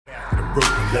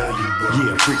Broken love you, bro.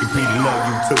 Yeah, freaking Peter love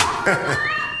you too.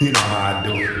 You know how I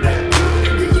do it.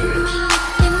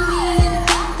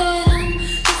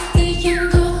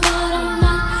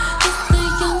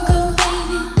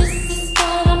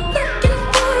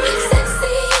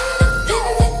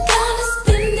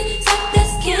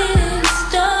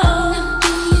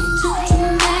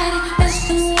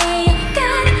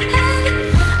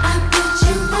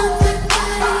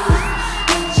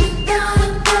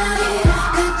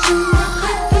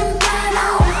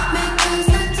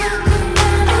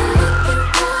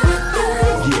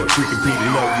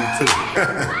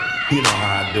 You know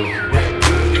how I do it.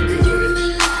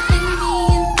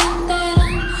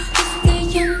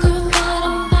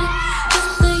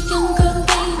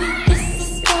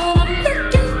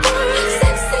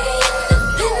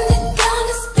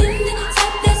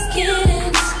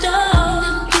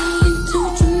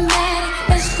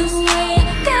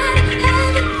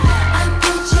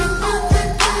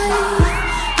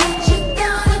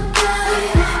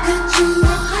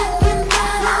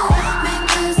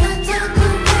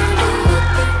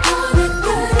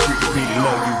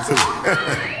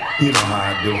 You know how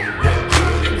I do it.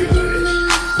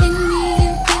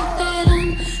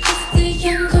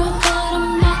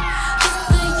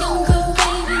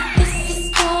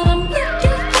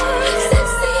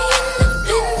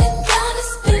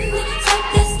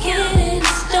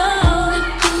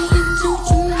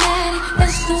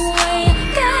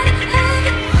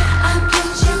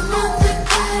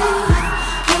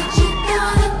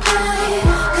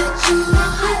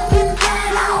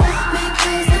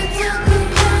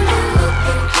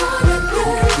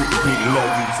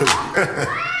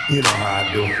 You know how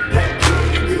I do it.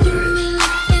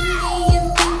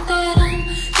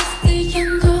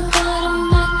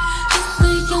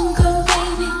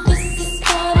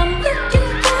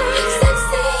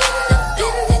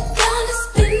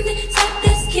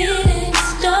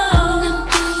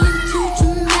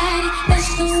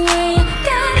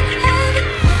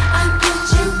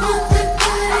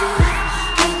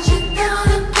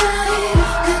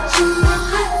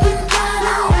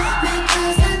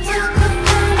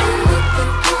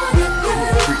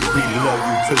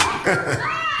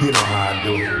 You know how I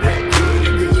do it.